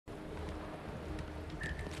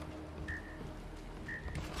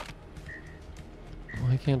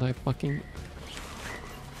can't I fucking...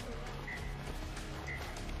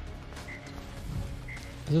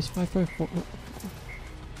 Is this 554?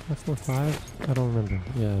 545? I don't remember.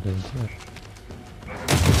 Yeah, it is. Yeah.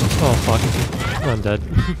 Oh fuck. I'm dead.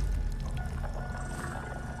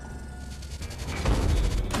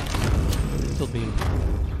 Still being...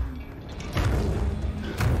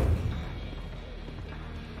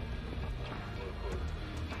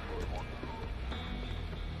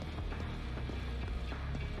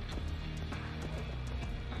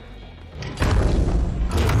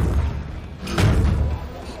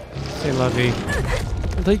 Hey, Lovey.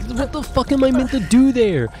 Like, what the fuck am I meant to do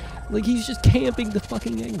there? Like, he's just camping the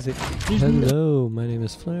fucking exit. Hello, my name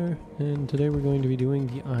is Flair, and today we're going to be doing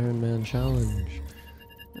the Iron Man Challenge.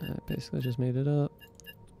 Basically, I just made it up.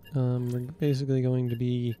 We're basically going to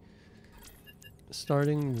be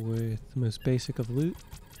starting with the most basic of loot.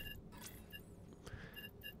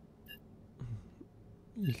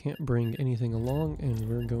 You can't bring anything along, and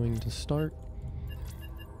we're going to start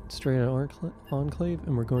straight out Enclave,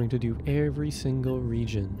 and we're going to do every single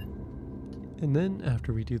region. And then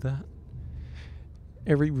after we do that,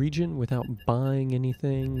 every region without buying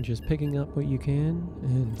anything, just picking up what you can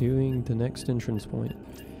and doing the next entrance point.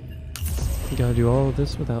 You gotta do all of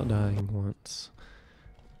this without dying once.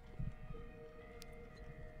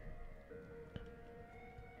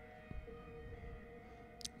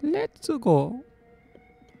 Let's go.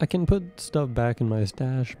 I can put stuff back in my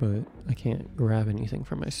stash, but I can't grab anything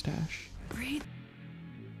from my stash.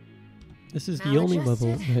 This is the only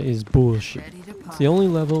level that is bullshit. It's the only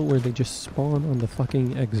level where they just spawn on the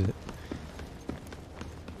fucking exit.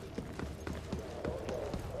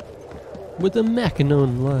 With a mech,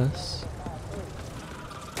 none less.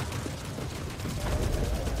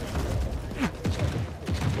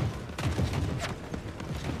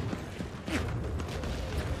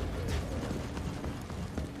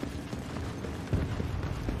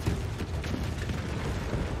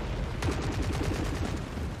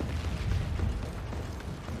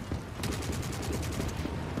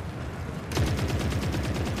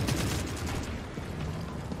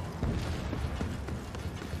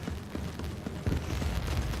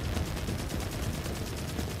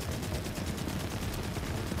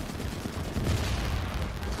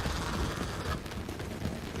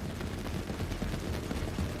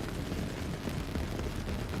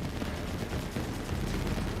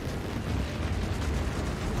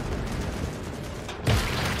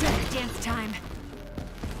 Dance time.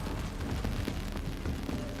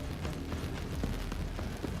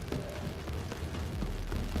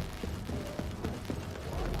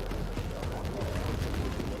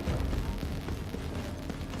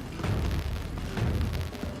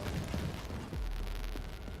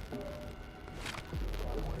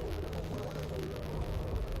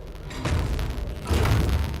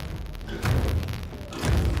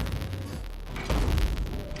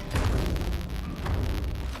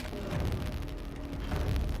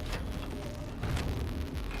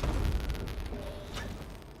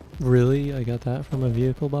 Really? I got that from a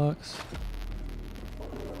vehicle box?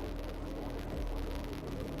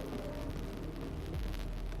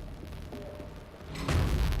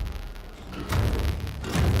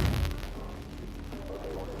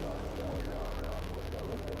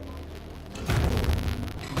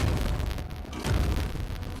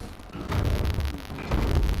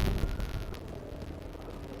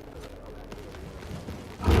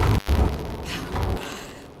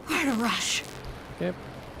 Where to rush? Yep.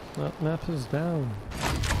 That map is down.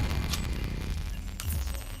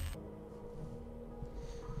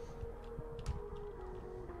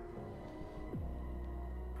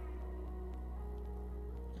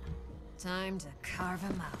 Time to carve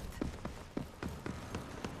him up.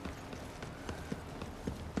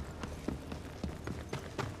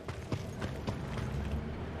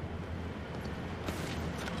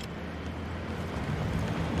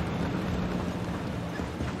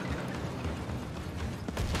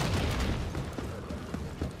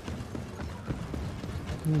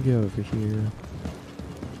 Let me go over here.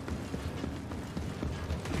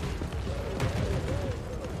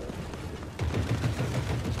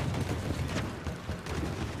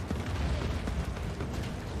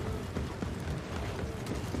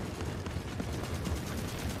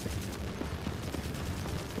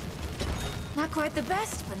 Not quite the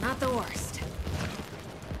best, but not the worst.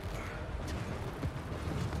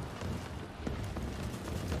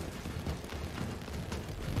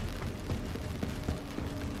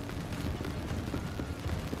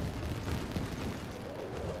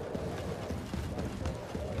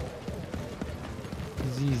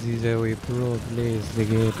 This is how we pro plays the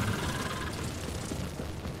game.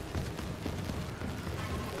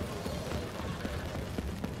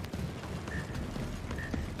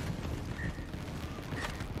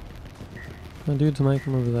 My dudes might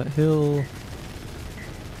come over that hill.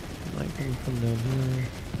 Might come down here.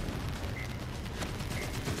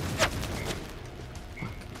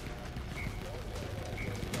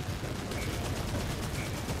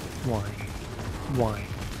 Why? Why?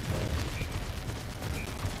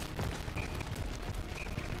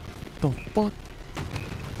 The fuck?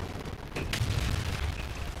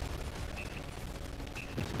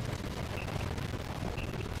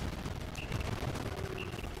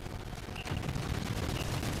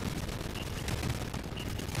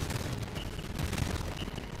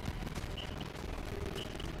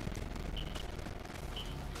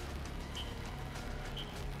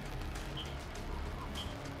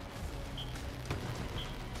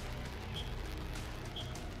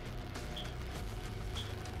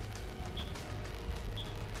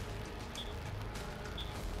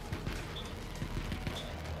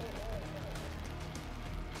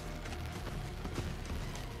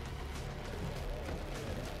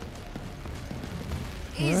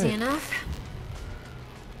 Easy Alright. enough.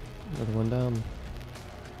 Another one down.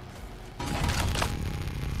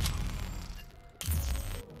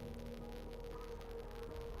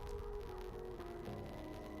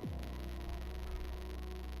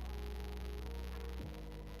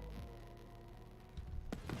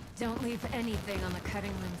 Don't leave anything on the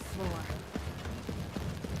cutting room floor.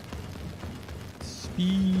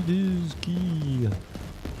 Speed is key.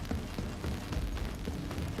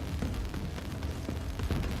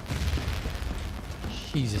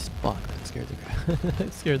 Jesus fuck, that scared the crap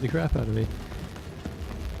that scared the crap out of me.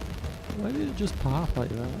 Why did it just pop like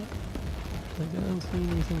that? Like I don't see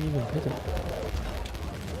anything even hit it.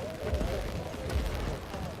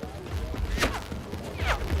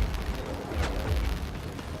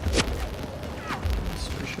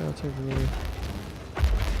 Three shots over there.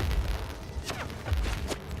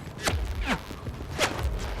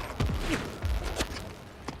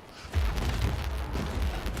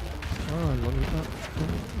 Come on, let me up.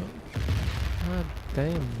 God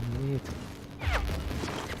damn it.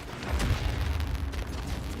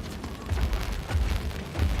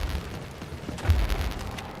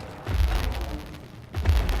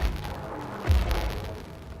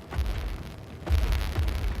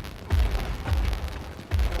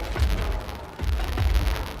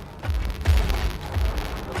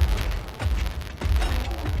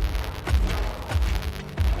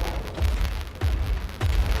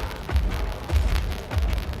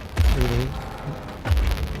 Really?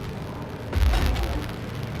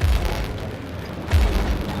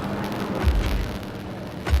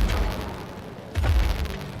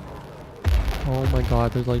 Oh my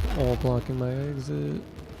god, they're like all blocking my exit.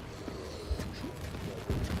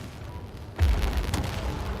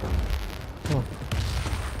 Oh.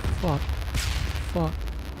 Fuck. Fuck.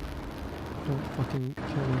 Don't fucking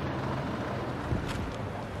kill me.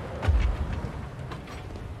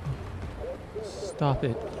 Stop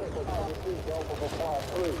it.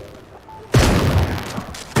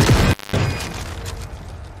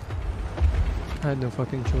 I had no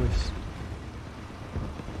fucking choice.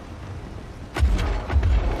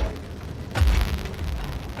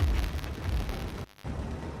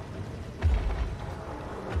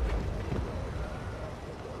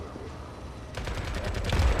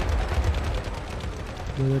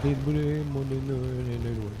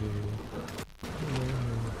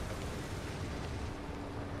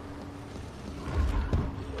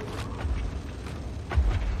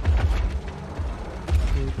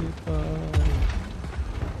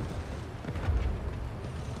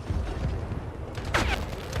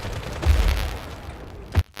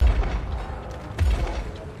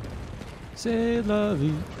 C'est la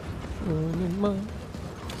vie, honnêtement.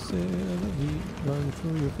 C'est la vie, run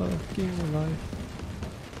for your fucking life.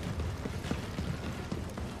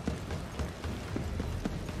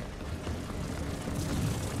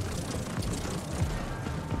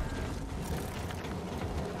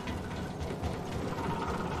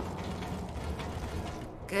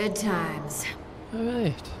 Good times.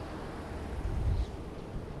 Alright.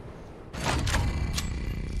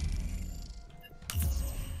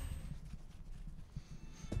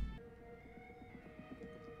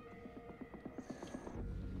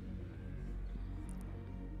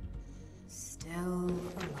 Still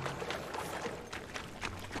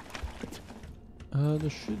There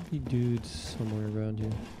should be dudes somewhere around here.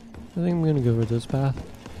 I think I'm gonna go over this path.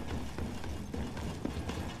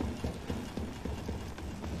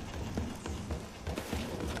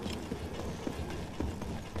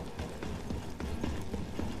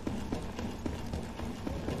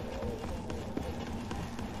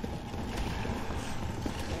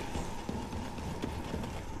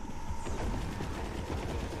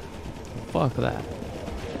 fuck that.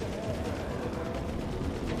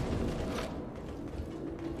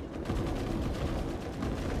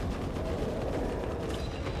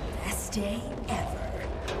 Best day ever.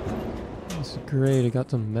 This is great, I got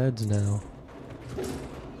some meds now.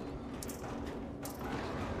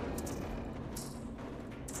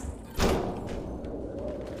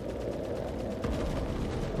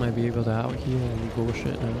 Might be able to out heal and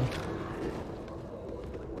bullshit now.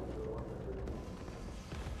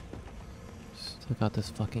 Still got this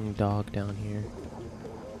fucking dog down here.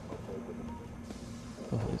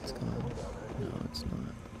 Oh, it's gone. No, it's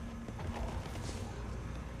not.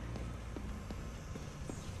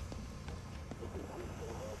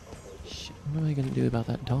 Shit, what am I gonna do about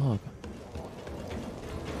that dog?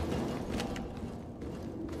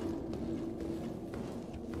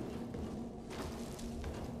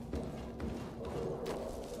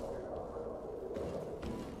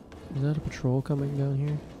 Is that a patrol coming down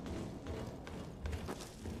here?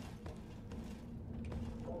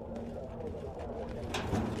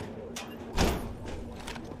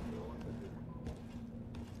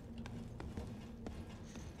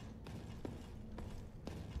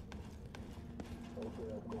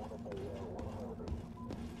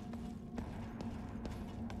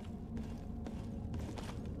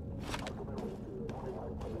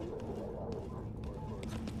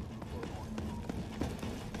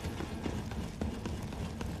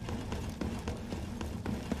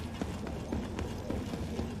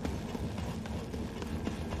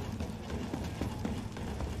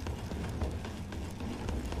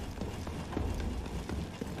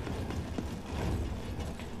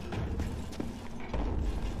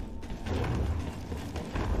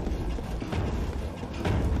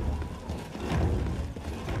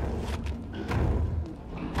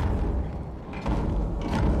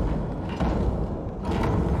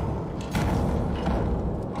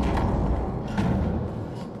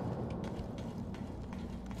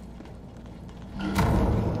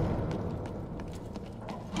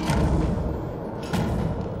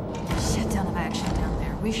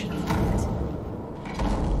 We should have done it.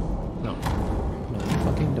 No. No, you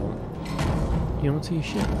fucking don't. You don't see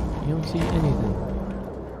shit. You don't see anything.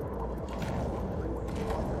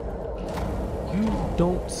 You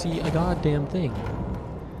don't see a goddamn thing.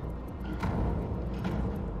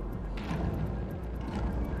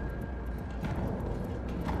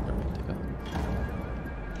 Alright, they got him.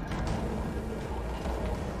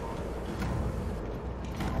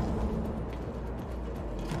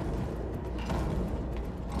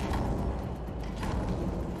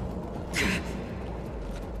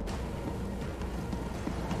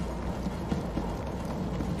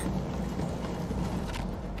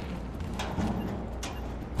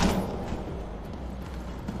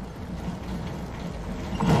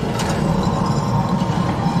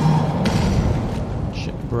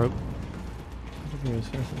 Broke. Here as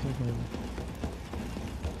fast as I can.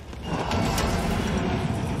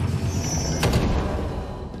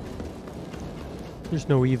 There's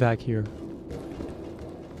no evac here.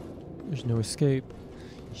 There's no escape.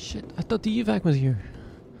 Shit, I thought the evac was here.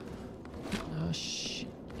 Ah, shit.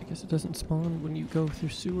 I guess it doesn't spawn when you go through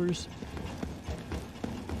sewers.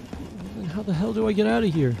 Then how the hell do I get out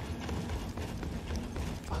of here?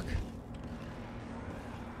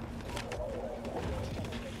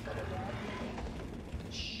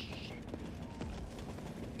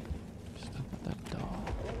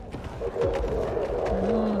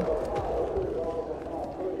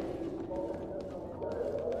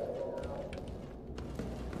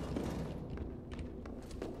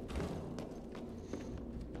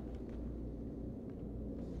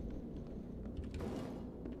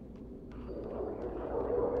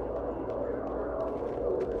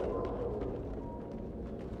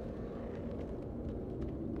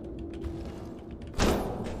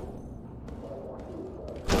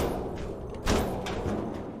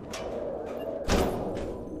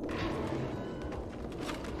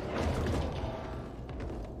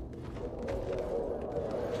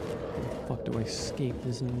 Fuck do I escape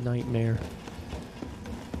this nightmare?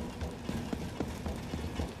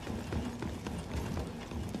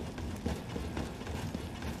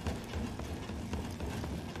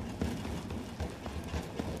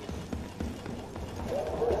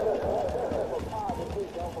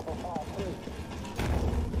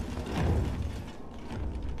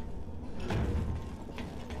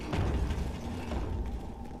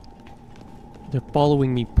 They're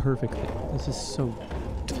following me perfectly. This is so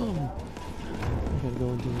dumb. I gotta go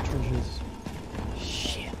into the trenches.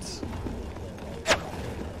 Shit.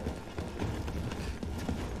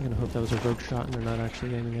 I'm gonna hope that was a rogue shot and they're not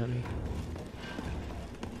actually aiming at me.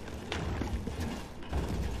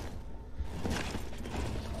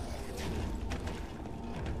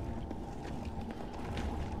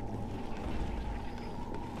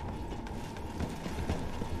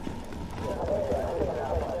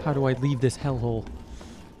 How do I leave this hellhole?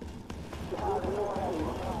 I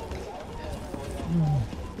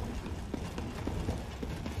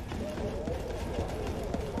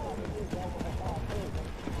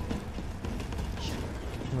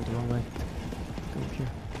went the wrong way. Go up here.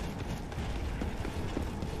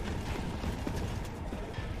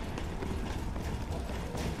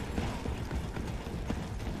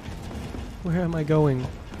 Where am I going?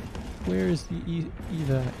 Where is the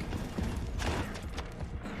evac?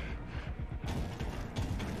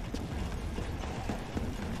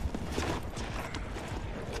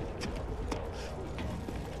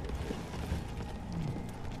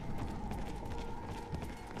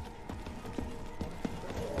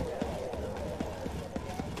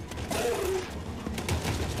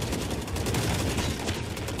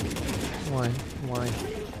 Why?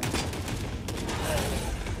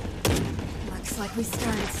 Looks like we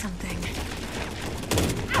started something.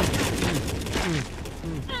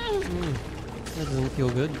 That doesn't feel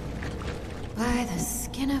good. By the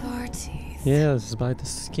skin of our teeth. Yes, by the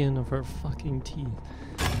skin of her fucking teeth.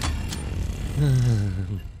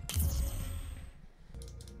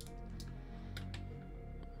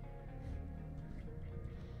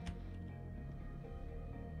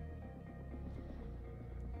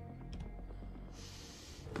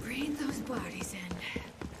 Breathe those bodies in.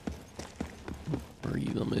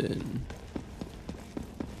 Breathe them in.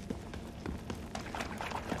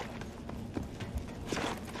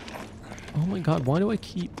 Oh my god, why do I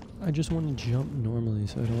just want to jump normally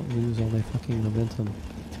so I don't lose all my fucking momentum.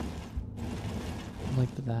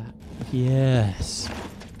 Like that. Yes!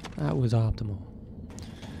 That was optimal.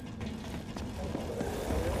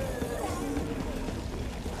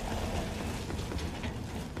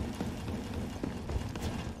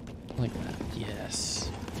 Like that. Yes.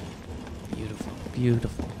 Beautiful.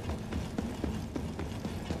 Beautiful.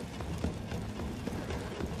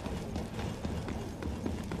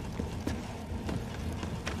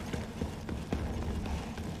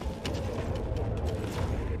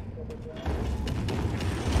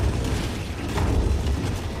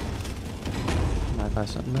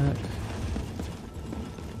 Bypass that mech.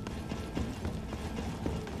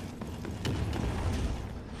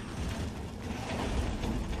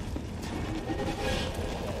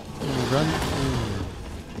 Run.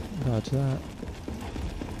 Dodge that.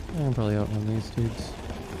 I can probably outrun these dudes.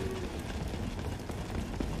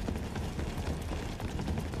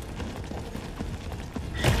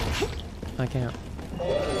 I can't.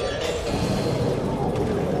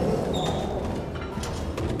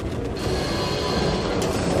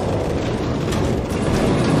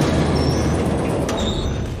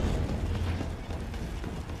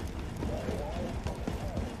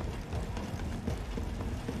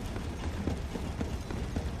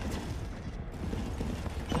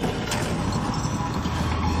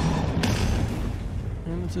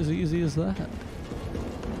 And it's as easy as that.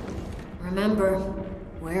 Remember,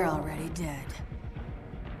 we're already dead.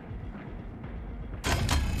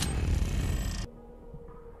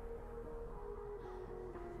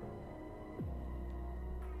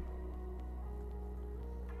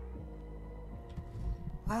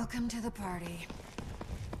 Welcome to the party.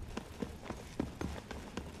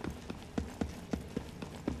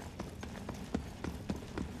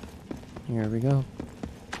 Here we go.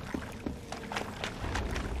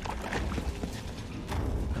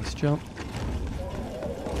 Nice jump.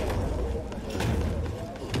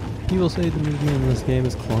 People say the movement in this game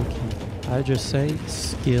is clunky. I just say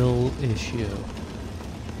skill issue.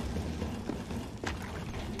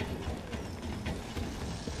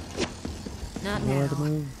 Not Know now. how to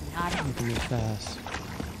move? Not You can move fast.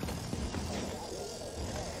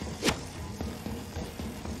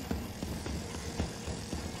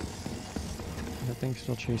 That thing's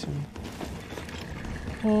still chasing me.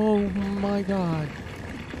 Oh my god.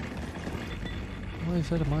 Why is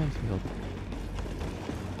that a minefield?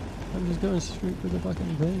 I'm just going straight for the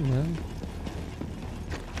fucking thing, man.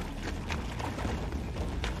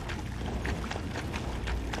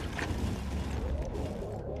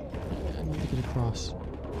 I need to get across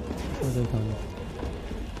before they come.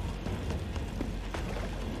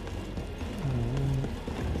 Alright.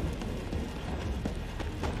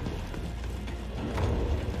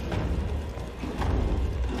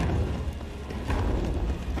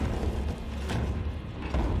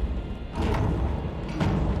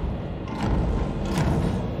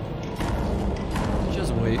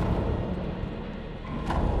 Just wait.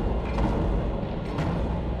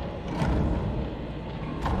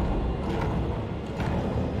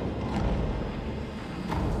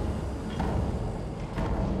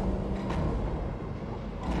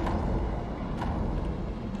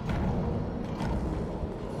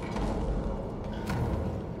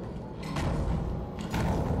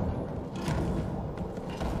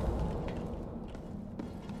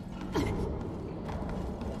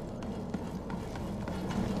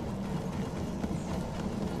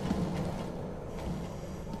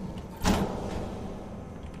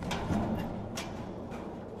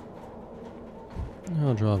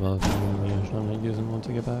 I'll drop off the ammunition I'm not using once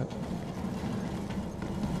I get back.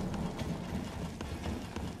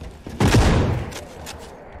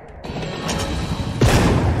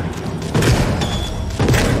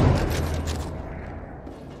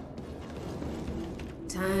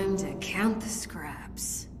 Time to count the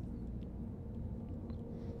scraps.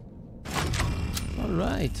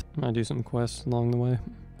 Alright. I do some quests along the way.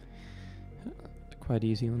 It's quite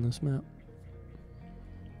easy on this map.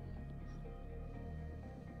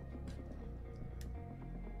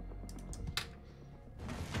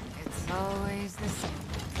 It's always the same.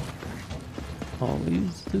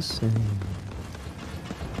 Always the same.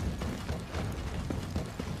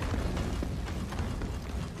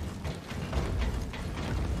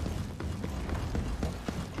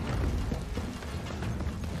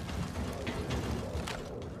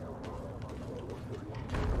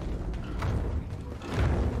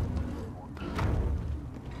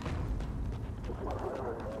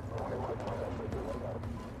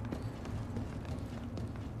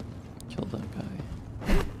 Kill that guy.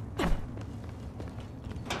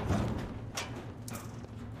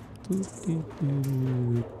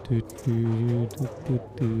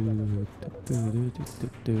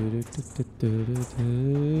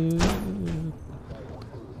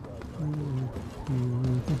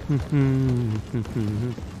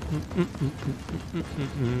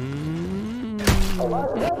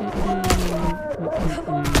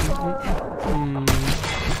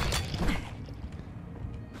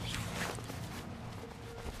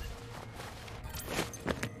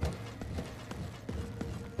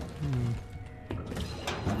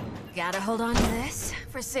 Gotta hold on to this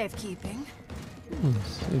for safekeeping.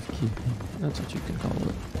 Safekeeping. That's what you can call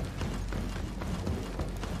it.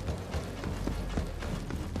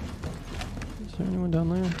 Is there anyone down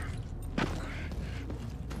there?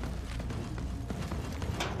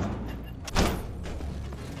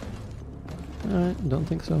 Alright, don't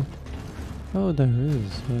think so. Oh, there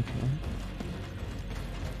is. Okay.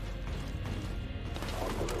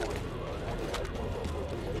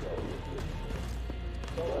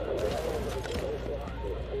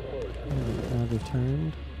 Now they've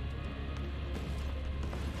turned.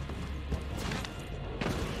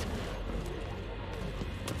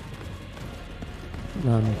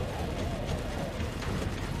 None.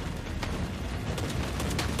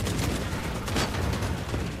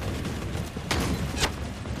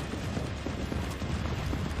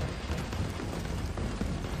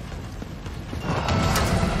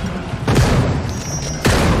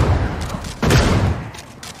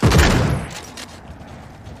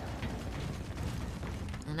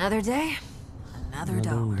 Another day, another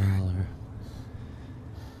dollar.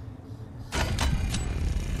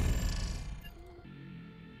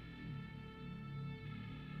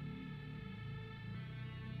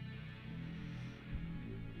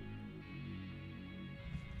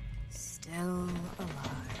 Still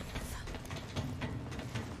alive.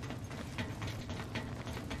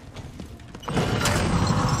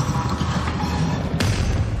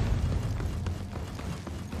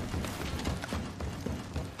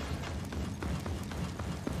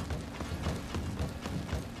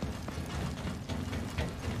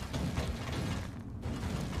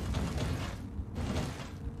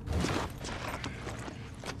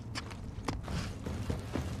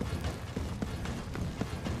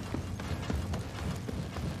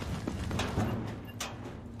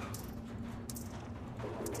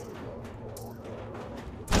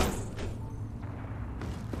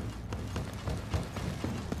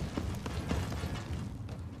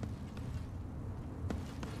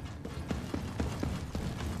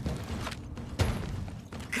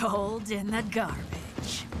 Gold in the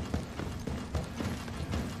garbage.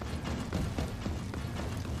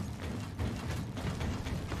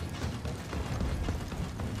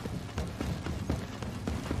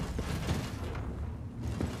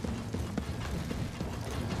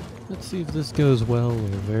 Let's see if this goes well or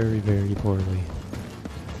very, very poorly.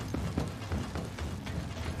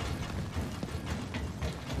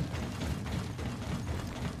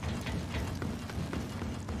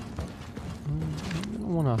 I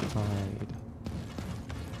don't want to hide.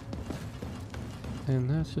 And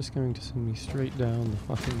that's just going to send me straight down the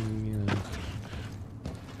fucking,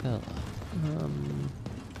 hell.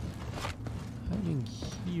 Hiding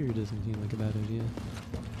here doesn't seem like a bad idea.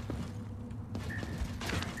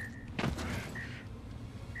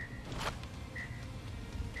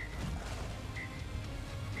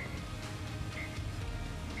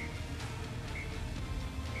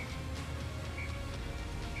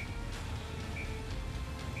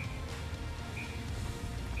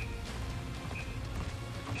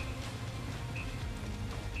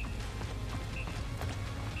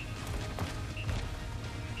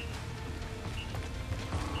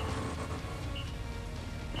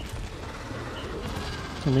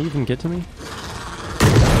 Can they even get to me? Of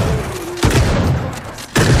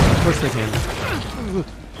course they can.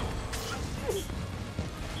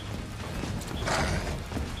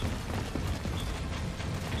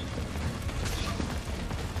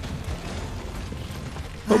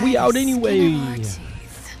 But we out anyway!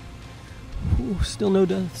 Ooh, still no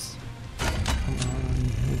deaths. Come on,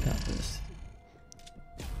 we got this.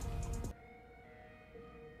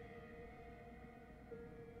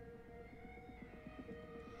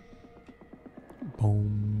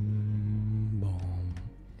 Boom, boom.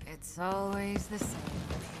 It's always the same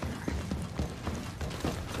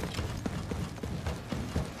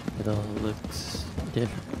here. It all looks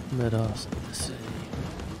different, but also the same.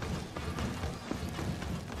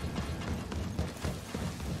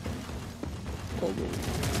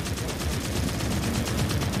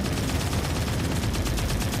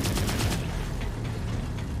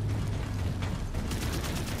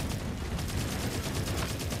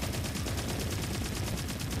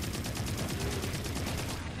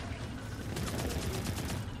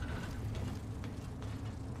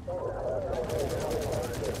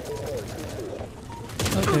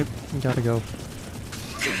 Okay, gotta go.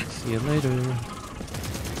 See you later.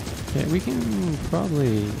 Okay, we can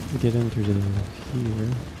probably get into here.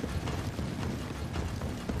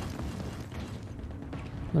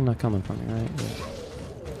 They're not coming from me, right? Yeah.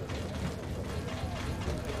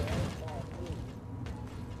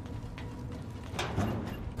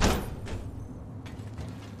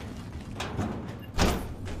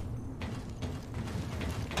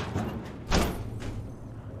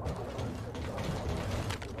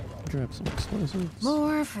 Grab some explosives.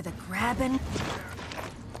 More for the grabbing.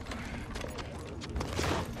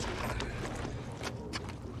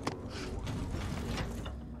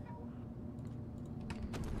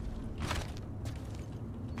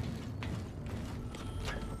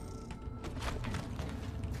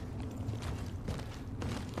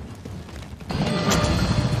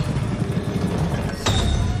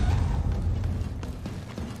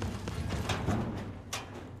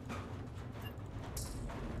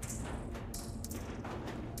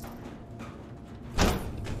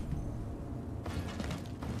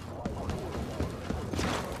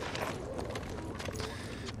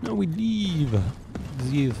 No, we leave.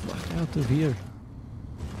 The fuck out of here.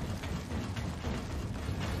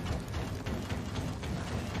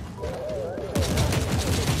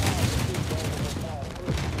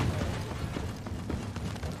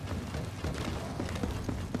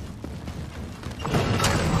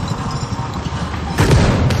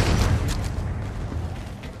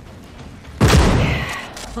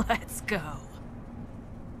 Let's go.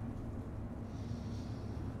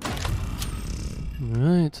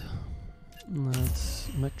 Alright. Let's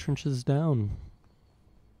mech trenches down.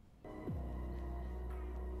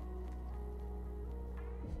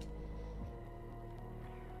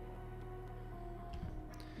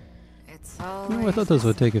 It's Oh, always I thought those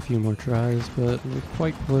would take a few more tries, but we're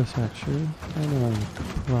quite close actually. I know I'm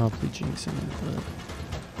probably jinxing it, but...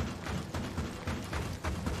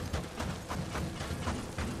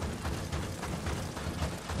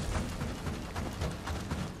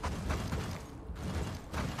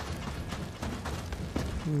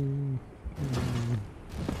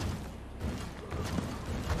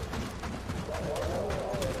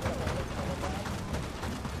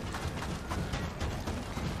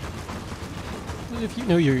 If you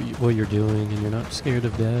know what you're doing and you're not scared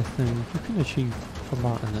of death, then you can achieve a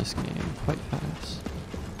lot in this game quite fast.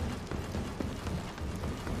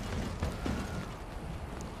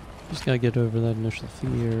 Just gotta get over that initial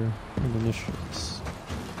fear and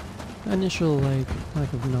initial like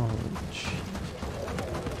lack of knowledge.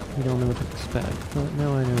 You don't know what to expect, but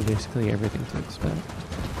now I know basically everything to expect.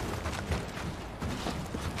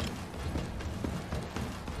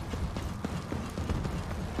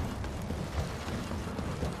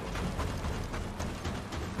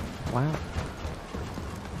 Wow. Well,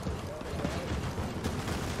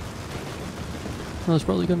 there's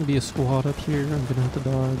probably going to be a squad up here. I'm going to have to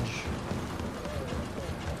dodge.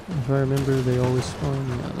 If I remember, they always spawn.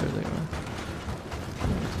 Yeah, there they are.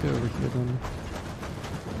 Let's go over here then.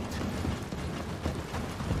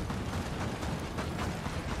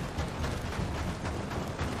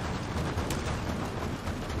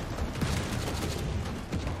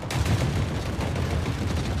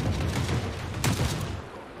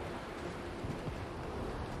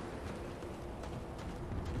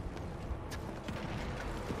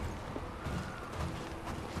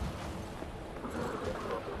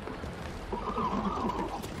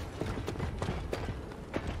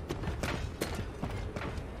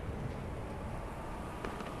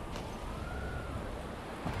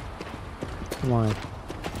 Come on.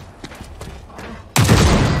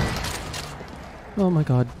 Oh my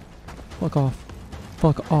god. Fuck off.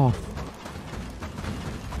 Fuck off.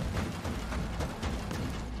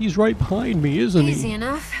 He's right behind me, isn't he? Easy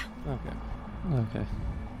enough. Okay. Okay.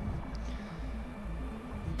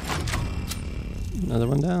 Another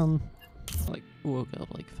one down. I like woke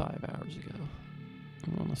up like 5 hours ago. I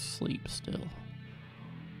want to sleep still.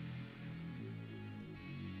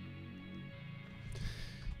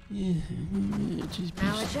 Yeah, just be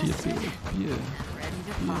Now adjusted. stupid. Yeah. Ready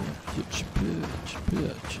to pop. You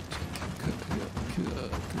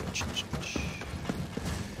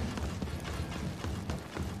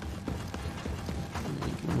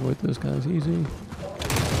can avoid those guys easy.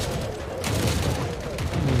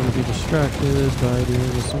 I'm gonna be distracted by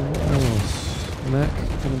dealing with someone else. Mech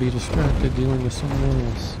gonna be distracted dealing with someone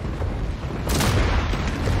else.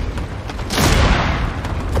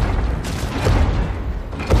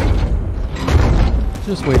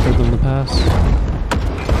 Just wait for them to pass.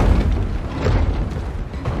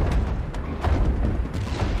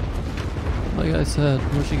 Like I said,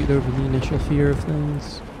 once you get over the initial fear of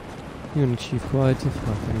things, you can achieve quite a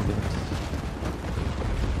fucking bit.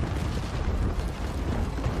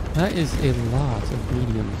 That is a lot of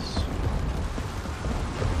mediums.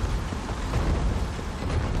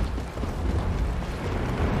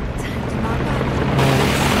 Time to mop up.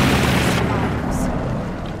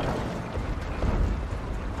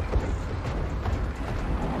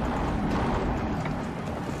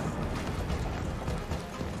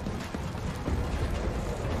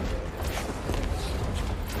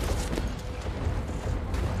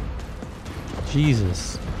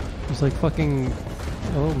 Jesus. There's like fucking...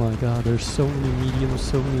 Oh my god, there's so many mediums,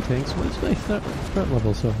 so many tanks. Why is my threat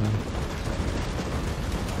level so high?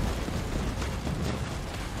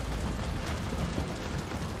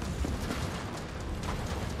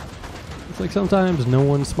 It's like sometimes no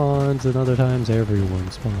one spawns and other times everyone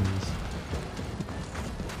spawns.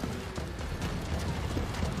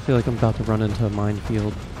 I feel like I'm about to run into a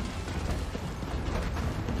minefield.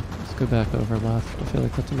 Let's go back over left. I feel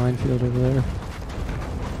like that's a minefield over there.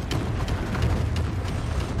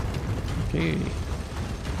 Okay.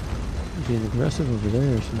 I'm being aggressive over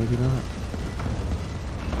there, so maybe not.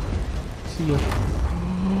 See ya.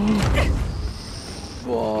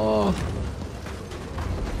 Oh.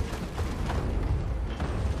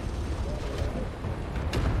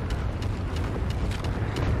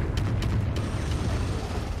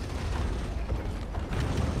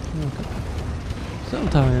 Okay.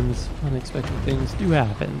 Sometimes unexpected things do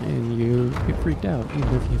happen and you get freaked out,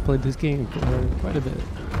 even if you've played this game for quite a bit.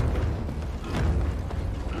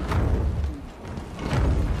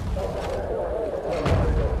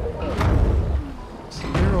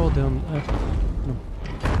 Down. No.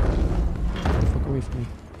 Get the fuck away from me.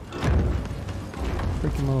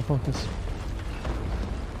 Freaking motherfuckers.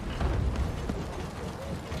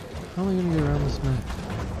 How am I gonna get around this map?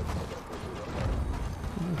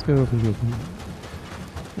 Let's go over here.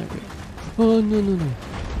 Okay. Oh, no, no, no.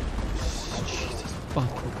 Jesus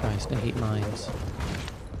fucking Christ, I hate mines.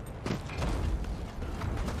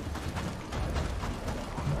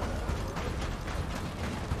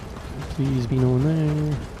 Please be no one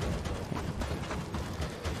there.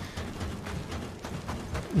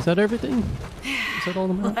 Is that everything? Is that all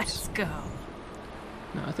the maps? Let's go.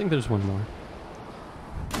 No, I think there's one more.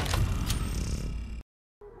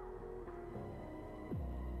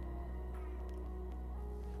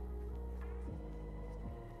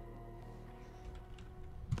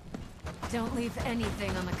 Don't leave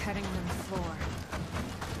anything on the cutting room floor.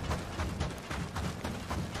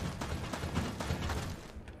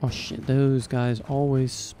 Oh shit, those guys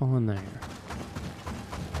always spawn there.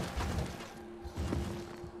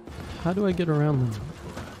 How do I get around them?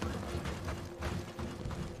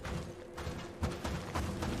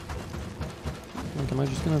 Like, am I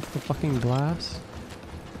just gonna have to fucking blast?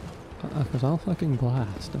 Cause I'll fucking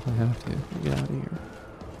blast if I have to. Get out of here.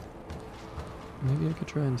 Maybe I could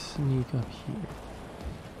try and sneak up here.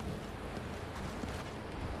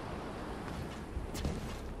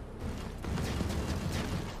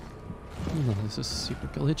 Oh, this is super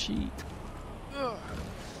glitchy. Oh,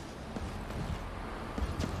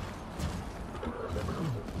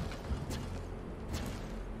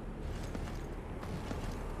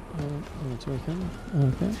 it's working.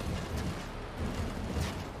 Okay.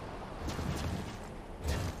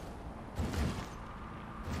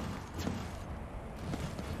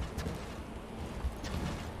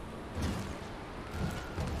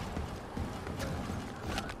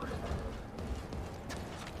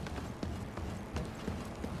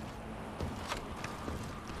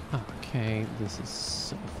 Okay, this is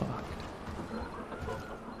so fucked.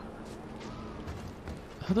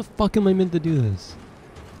 How the fuck am I meant to do this?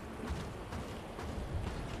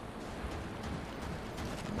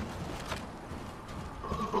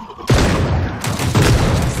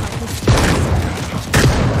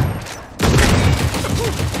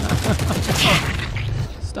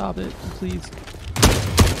 Stop it, please.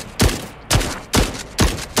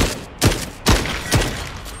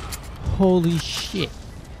 Holy shit.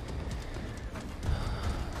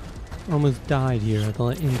 Almost died here at the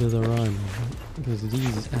end of the run because of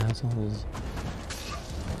these assholes.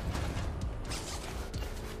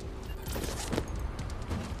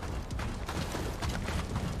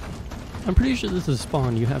 I'm pretty sure this is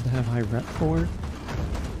spawn you have to have high rep for.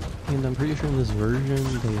 And I'm pretty sure in this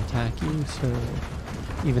version they attack you, so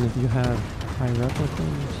even if you have high rep with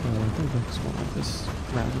them, so I think that's why this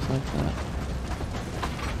route is like that.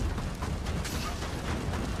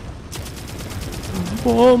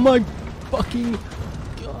 Oh my fucking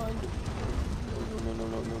god.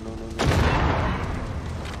 No.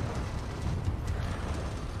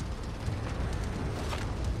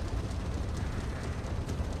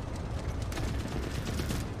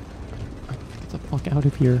 Get the fuck out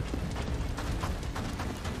of here.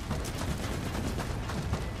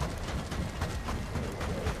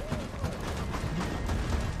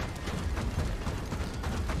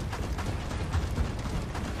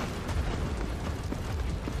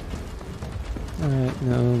 Alright,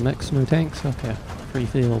 no mechs, no tanks? Okay, free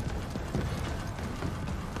field.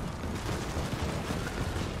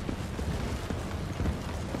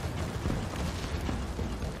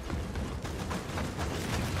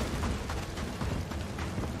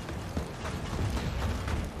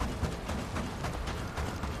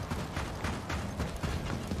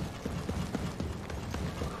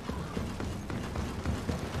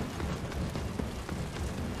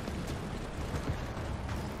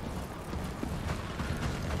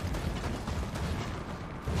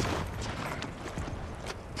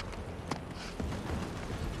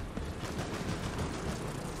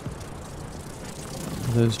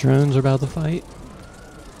 Those drones are about to fight.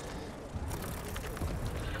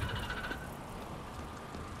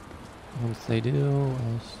 Once they do,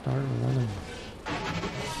 I'll start running.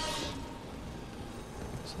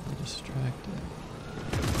 So they're distracted.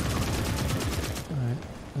 Alright,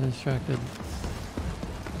 they're distracted.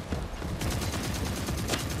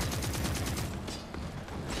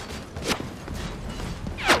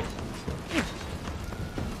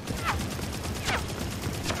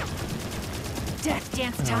 Death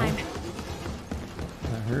dance time.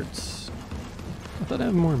 That hurts. I thought I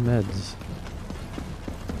had more meds.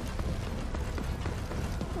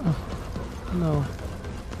 Oh, no.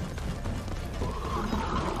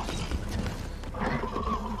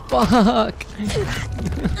 Fuck!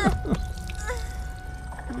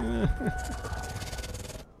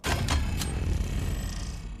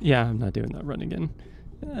 Yeah, I'm not doing that run again.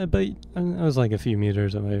 But I was like a few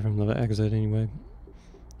meters away from the exit anyway.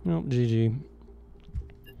 Well, GG.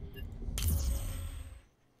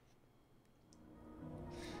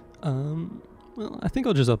 Well, I think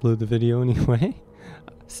I'll just upload the video anyway.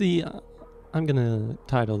 See, I'm gonna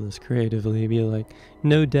title this creatively, be like,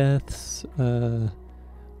 no deaths, Iron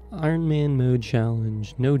Man mode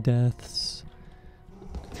challenge, no deaths,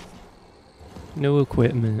 no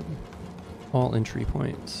equipment, all entry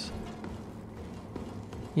points.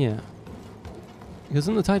 Yeah. Because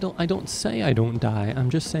in the title, I don't say I don't die, I'm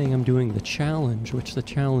just saying I'm doing the challenge, which the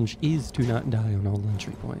challenge is to not die on all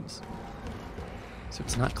entry points. So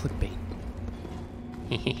it's not clickbait.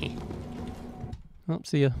 Well,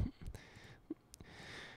 see ya.